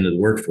their way into the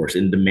workforce,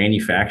 into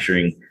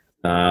manufacturing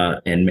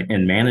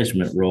and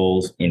management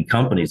roles in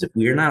companies. If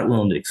we are not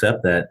willing to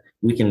accept that,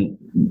 we can,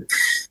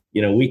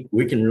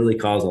 we can really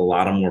cause a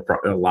lot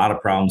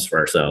of problems for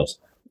ourselves,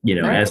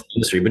 as an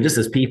industry, but just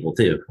as people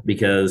too,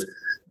 because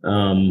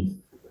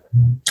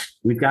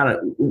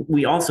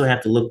we also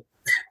have to look,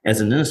 as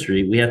an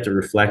industry, we have to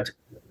reflect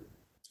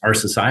our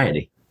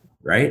society,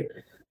 right?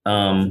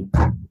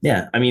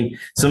 Yeah, I mean,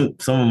 some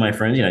of my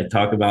friends, I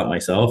talk about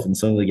myself and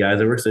some of the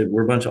guys I work with,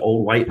 we're a bunch of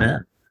old white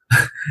men,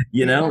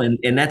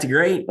 and that's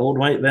great. Old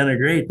white men are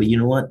great, but you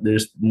know what?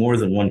 There's more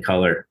than one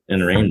color in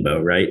the rainbow,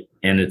 right?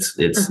 And it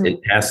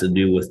has to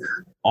do with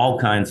all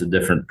kinds of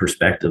different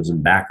perspectives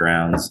and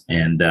backgrounds.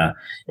 And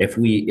if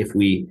we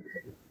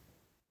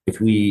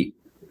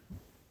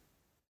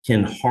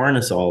can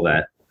harness all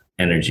that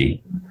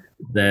energy,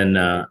 then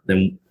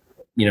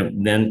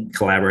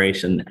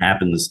collaboration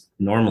happens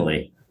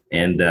normally.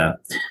 And I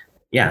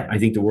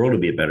think the world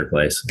would be a better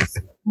place.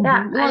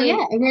 Yeah. Well,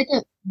 I read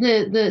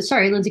the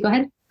sorry, Lindsay, go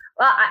ahead.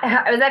 Well,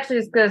 I was actually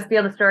just going to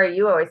steal the story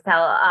you always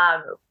tell.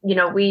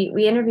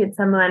 We interviewed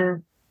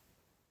someone,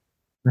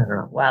 I don't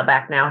know, a while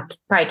back now,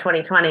 probably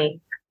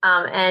 2020.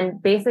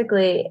 And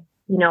basically,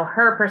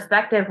 her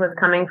perspective was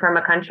coming from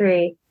a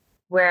country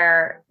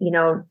where,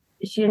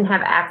 she didn't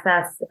have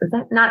access. It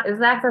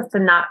was access to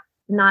not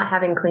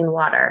having clean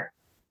water.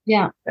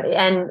 Yeah.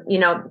 And,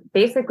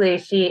 basically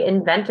she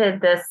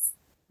invented this,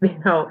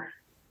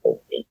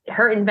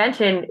 her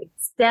invention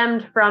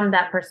stemmed from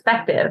that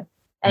perspective.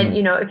 And,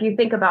 if you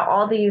think about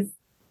all these,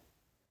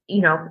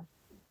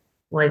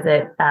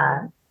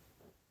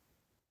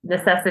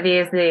 necessity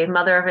is the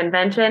mother of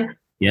invention.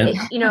 Yeah.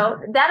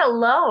 That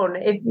alone,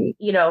 if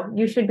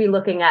you should be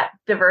looking at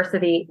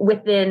diversity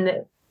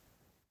within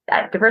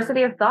that.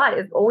 Diversity of thought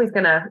is always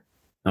going to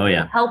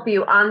help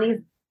you on these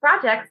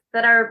projects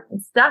that are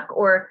stuck,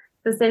 or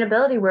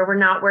sustainability where we're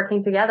not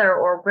working together,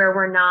 or where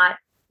we're not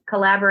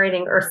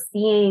collaborating or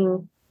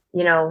seeing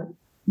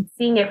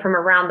it from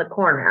around the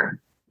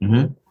corner.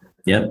 Mm-hmm.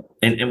 Yep.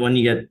 And when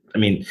you get,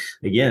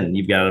 again,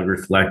 you've got to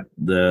reflect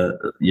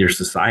your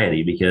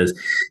society, because,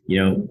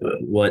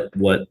 what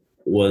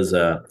was,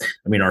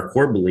 our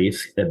core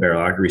beliefs at Bear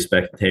Locker: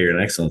 respect, integrity,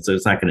 and excellence. So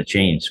it's not going to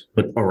change,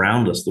 but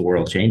around us, the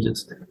world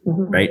changes.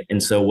 Mm-hmm. Right.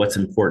 And so what's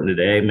important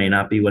today may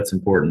not be what's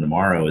important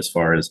tomorrow, as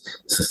far as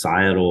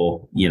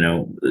societal,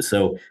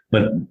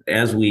 but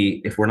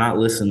if we're not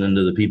listening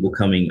to the people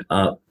coming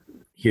up,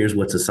 here's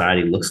what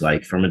society looks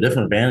like from a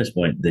different vantage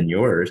point than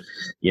yours,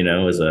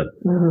 as a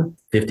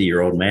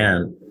 50-year-old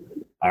man,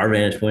 our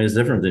vantage point is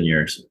different than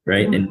yours,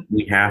 right? Mm-hmm. And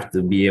we have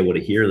to be able to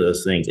hear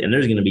those things. And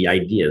there's going to be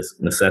ideas.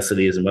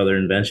 Necessity is a mother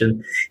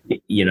invention.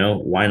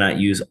 Why not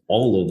use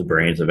all of the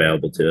brains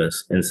available to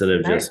us instead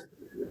of just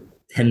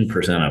 10%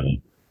 of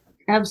them?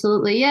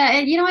 Absolutely. Yeah.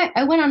 And,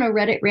 I went on a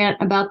Reddit rant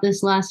about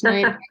this last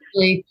night.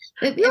 Actually,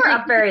 you were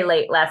up very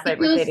late last night,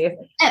 Mercedes.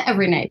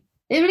 Every night.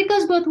 It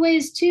goes both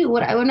ways too.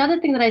 Another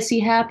thing that I see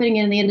happening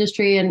in the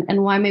industry,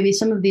 and why maybe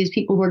some of these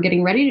people who are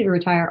getting ready to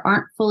retire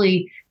aren't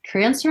fully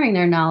transferring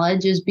their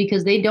knowledge, is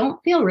because they don't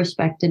feel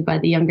respected by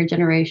the younger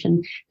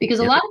generation. Because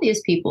a lot of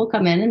these people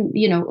come in and,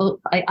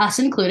 us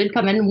included,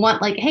 come in and want,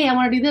 like, hey, I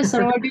want to do this,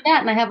 I want to do that,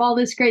 and I have all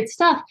this great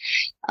stuff.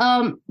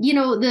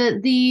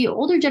 The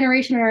older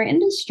generation in our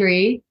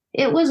industry,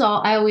 it was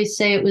I always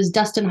say it was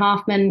Dustin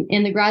Hoffman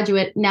in The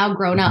Graduate, now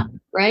grown up,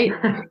 right?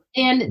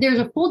 And there's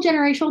a full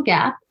generational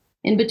gap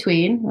in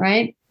between,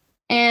 right?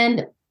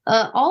 And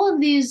all of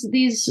these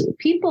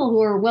people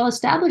who are well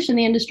established in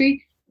the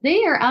industry,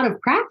 they are out of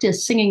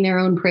practice singing their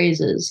own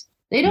praises.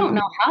 They don't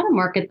know how to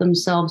market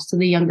themselves to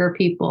the younger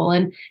people,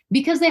 and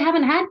because they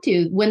haven't had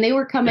to. When they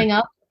were coming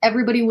up,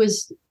 everybody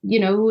was,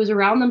 who was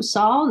around them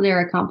saw their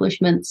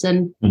accomplishments,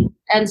 and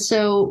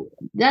so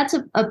that's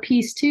a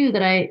piece too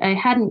that I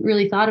hadn't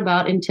really thought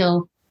about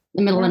until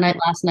the middle of the night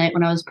last night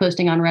when I was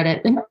posting on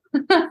Reddit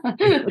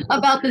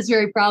about this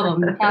very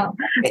problem.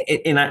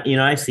 And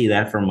I see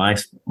that from my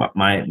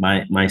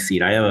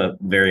seat. I have a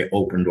very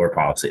open door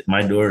policy.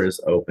 My door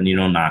is open. You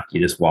don't knock. You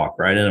just walk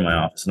right into my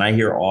office. And I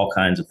hear all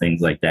kinds of things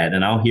like that.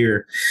 And I'll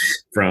hear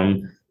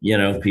from,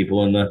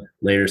 people in the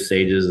later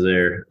stages of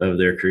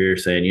their career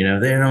saying,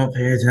 they don't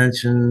pay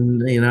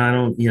attention.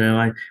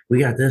 We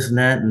got this and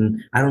that,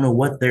 and I don't know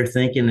what they're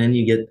thinking. And then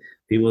you get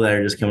people that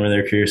are just coming to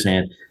their career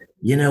saying,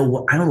 I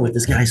don't know what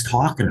this guy's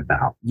talking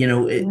about.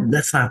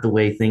 That's not the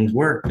way things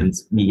work. And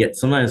you get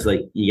sometimes,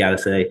 like, you got to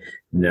say,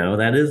 no,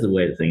 that is the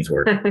way that things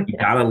work. You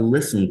got to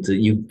listen to,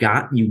 you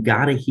got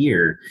to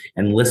hear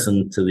and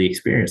listen to the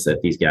experience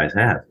that these guys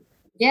have.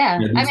 Yeah.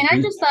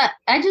 I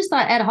just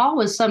thought Ed Hall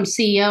was some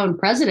CEO and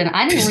president.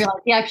 I didn't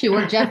realize he actually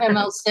worked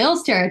FML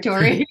sales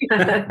territory.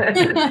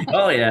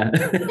 Oh, yeah.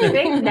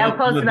 Now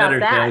post about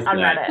that on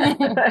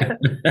Reddit.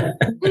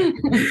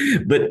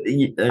 But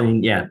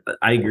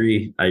I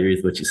agree. I agree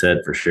with what you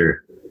said, for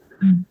sure.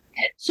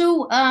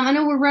 So I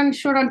know we're running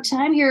short on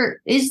time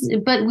here,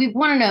 but we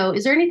want to know,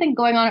 is there anything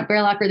going on at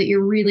Bearlocker that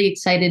you're really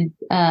excited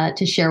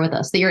to share with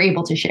us, that you're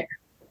able to share?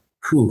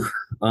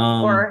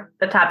 Or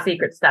the top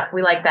secret stuff.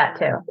 We like that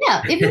too.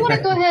 Yeah. If you want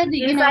to go ahead,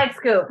 inside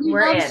scoop.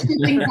 We're in.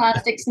 Scooping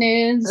plastics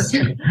news.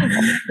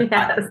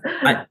 Yes.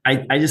 I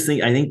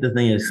think the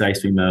thing that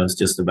excites me most,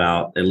 just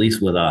about, at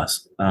least with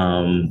us,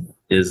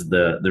 is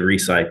the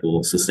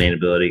recycle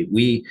sustainability.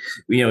 We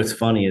it's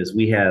funny is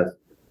we have,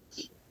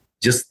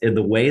 just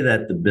the way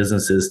that the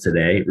business is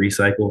today,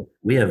 recycle,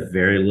 we have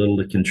very little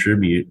to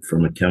contribute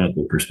from a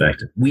chemical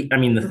perspective.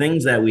 The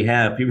things that we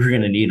have, people are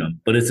going to need them,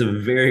 but it's a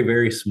very,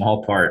 very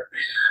small part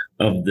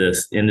of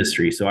this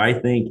industry. So I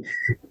think,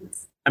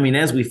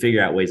 as we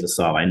figure out ways to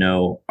solve, I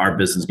know our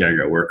business is going to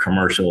grow. We're a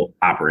commercial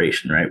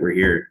operation, right? We're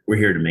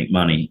here to make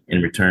money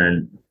in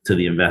return to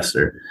the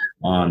investor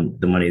on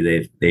the money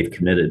they've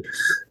committed.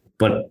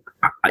 But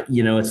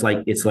it's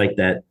like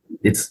that.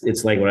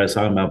 It's like what I was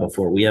talking about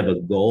before. We have a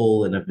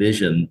goal and a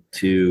vision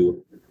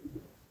to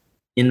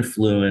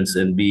influence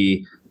and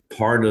be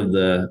part of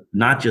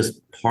not just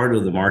part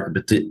of the market,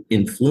 but to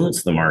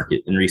influence the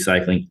market in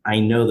recycling. I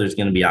know there's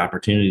going to be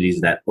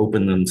opportunities that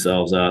open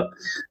themselves up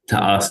to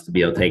us to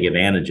be able to take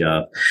advantage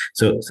of.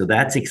 So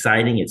that's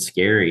exciting. It's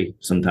scary.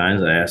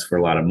 Sometimes I ask for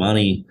a lot of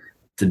money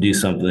to do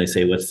something. They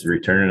say, "What's the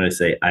return?" And I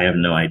say, "I have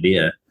no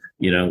idea.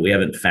 We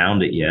haven't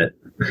found it yet."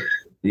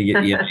 You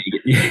get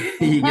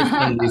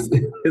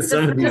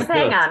some of these just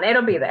hang on,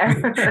 it'll be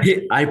there.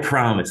 I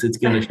promise it's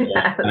going to show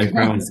up. I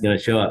promise it's going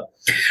to show up.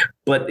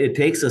 But it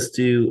takes us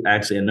to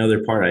actually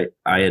another part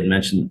I had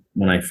mentioned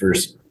when I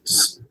first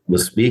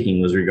was speaking,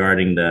 was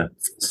regarding the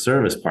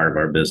service part of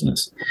our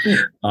business.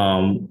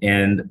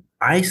 And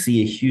I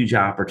see a huge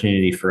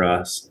opportunity for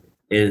us,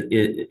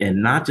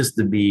 and not just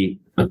to be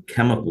a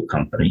chemical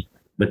company,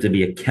 but to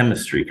be a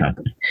chemistry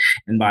company.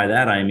 And by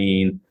that, I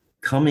mean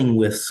coming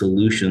with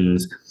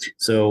solutions.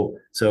 So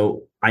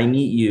I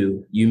meet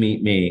you, you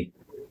meet me,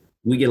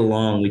 we get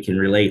along, we can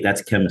relate.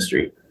 That's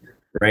chemistry,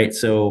 right?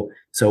 So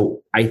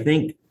I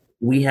think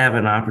we have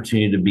an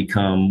opportunity to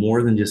become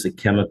more than just a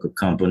chemical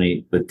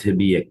company, but to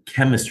be a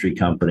chemistry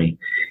company.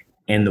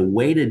 And the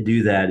way to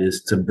do that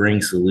is to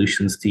bring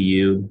solutions to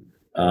you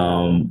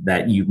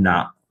that you've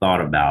not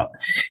thought about.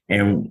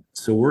 And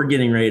so we're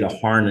getting ready to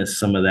harness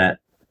some of that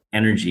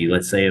energy,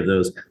 let's say, of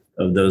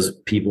those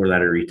people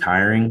that are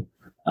retiring,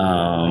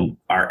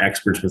 are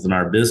experts within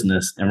our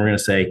business, and we're going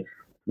to say,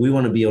 we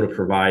want to be able to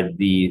provide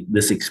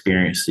this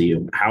experience to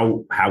you.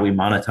 How we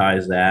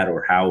monetize that,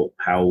 or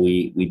how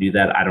we do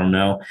that, I don't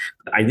know.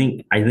 I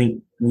think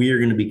we are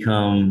going to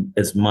become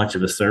as much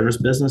of a service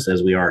business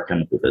as we are a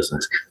chemical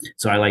business.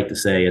 So I like to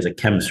say, as a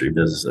chemistry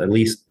business, at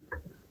least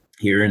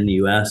here in the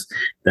US,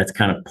 that's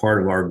kind of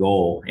part of our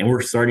goal. And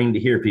we're starting to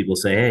hear people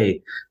say,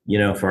 "Hey,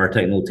 for our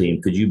technical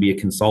team, could you be a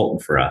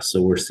consultant for us?"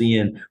 So we're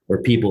seeing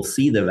where people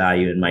see the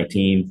value in my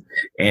team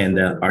and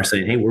are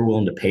saying, "Hey, we're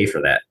willing to pay for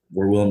that.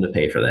 We're willing to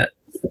pay for that."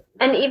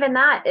 And even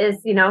that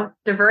is,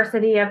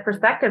 diversity of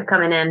perspective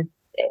coming in,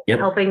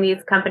 helping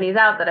these companies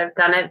out that have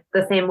done it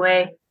the same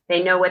way.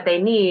 They know what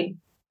they need,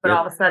 but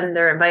all of a sudden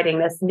they're inviting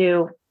this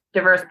new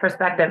diverse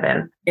perspective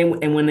in.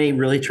 And when they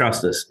really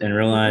trust us and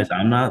realize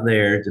I'm not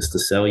there just to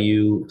sell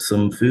you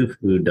some food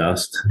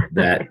dust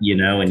that,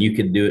 and you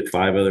could do it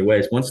 5 other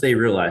ways. Once they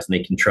realize and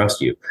they can trust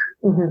you,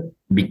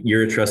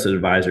 you're a trusted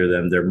advisor to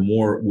them, they're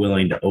more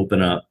willing to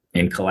open up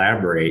and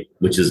collaborate,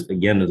 which is,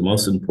 again, the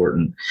most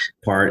important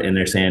part. And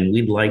they're saying,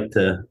 we'd like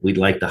to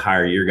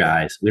hire your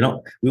guys. We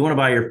want to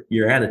buy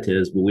your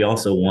additives, but we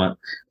also want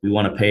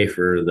to pay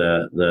for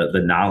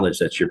the knowledge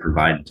that you're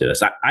providing to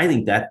us. I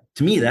think that,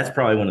 to me, that's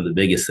probably one of the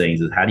biggest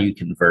things, is how do you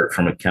convert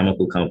from a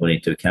chemical company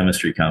to a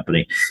chemistry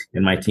company?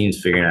 And my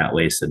team's figuring out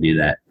ways to do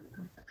that.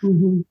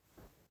 Mm-hmm.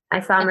 I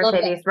saw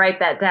Mercedes write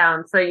that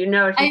down, so she's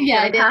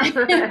I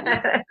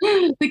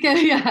did. Because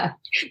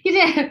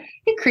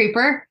you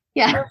creeper.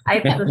 Yeah, I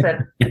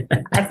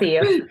see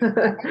you.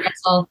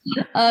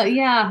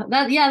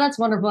 That's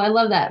wonderful. I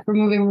love that, for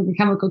moving from a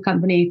chemical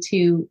company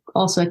to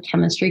also a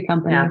chemistry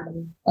company. Yeah.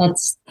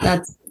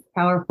 That's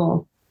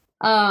powerful.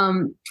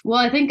 Well,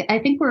 I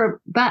think we're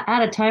about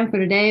out of time for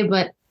today,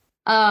 but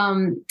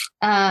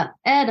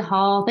Ed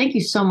Hall, thank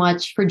you so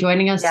much for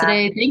joining us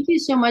today. Thank you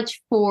so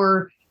much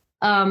for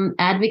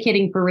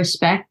advocating for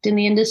respect in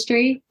the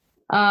industry,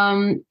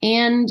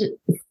 and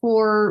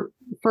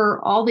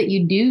for all that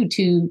you do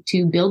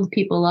to build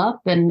people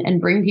up and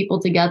bring people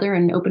together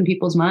and open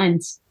people's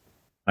minds.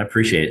 I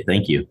appreciate it.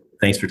 Thank you.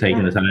 Thanks for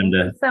taking the time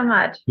to so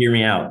much. Hear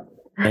me out.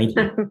 Thank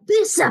you.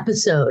 This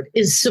episode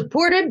is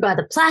supported by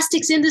the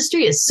Plastics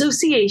Industry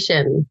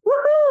Association.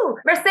 Woohoo!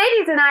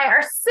 Mercedes and I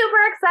are super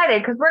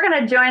excited because we're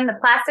going to join the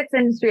Plastics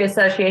Industry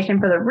Association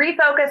for the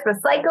Refocus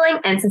Recycling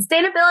and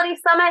Sustainability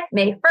Summit,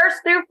 May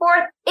 1st through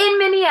 4th in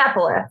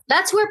Minneapolis.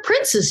 That's where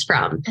Prince is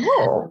from.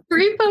 Oh.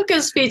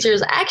 Refocus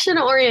features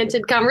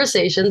action-oriented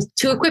conversations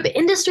to equip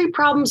industry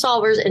problem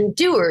solvers and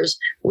doers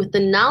with the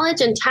knowledge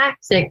and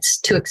tactics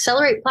to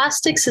accelerate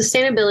plastic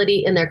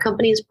sustainability in their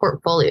company's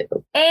portfolio.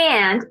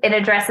 And it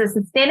addresses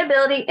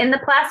sustainability in the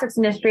plastics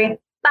industry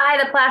by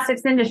the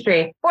plastics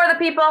industry. For the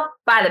people,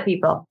 by the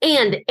people.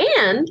 And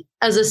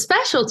as a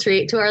special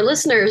treat to our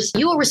listeners,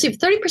 you will receive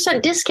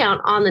 30%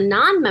 discount on the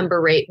non-member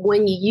rate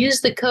when you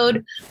use the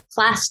code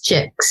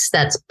PLASTCHICS.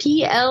 That's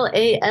PLASTCHICKS.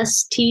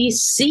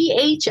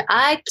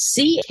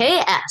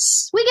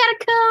 We got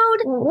a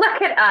code.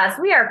 Look at us.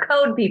 We are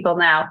code people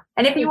now.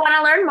 And if you want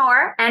to learn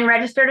more and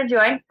register to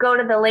join, go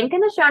to the link in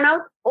the show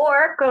notes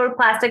or go to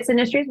Plastics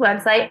Industry's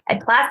website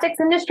at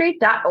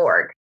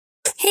plasticsindustry.org.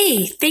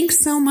 Hey, thanks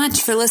so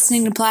much for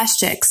listening to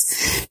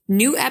Plastics.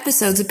 New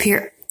episodes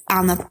appear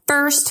on the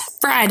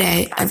first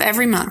Friday of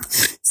every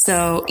month.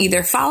 So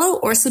either follow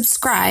or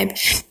subscribe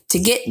to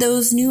get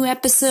those new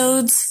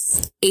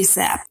episodes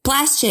ASAP.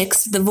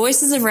 Plastics, the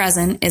Voices of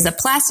Resin, is a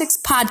plastics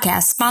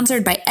podcast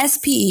sponsored by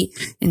SPE,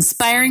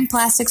 Inspiring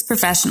Plastics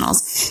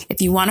Professionals.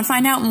 If you want to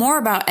find out more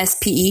about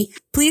SPE,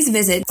 please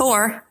visit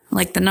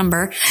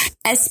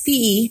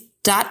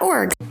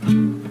SPE.org.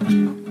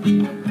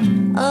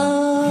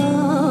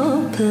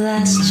 Oh,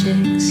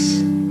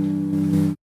 plastics.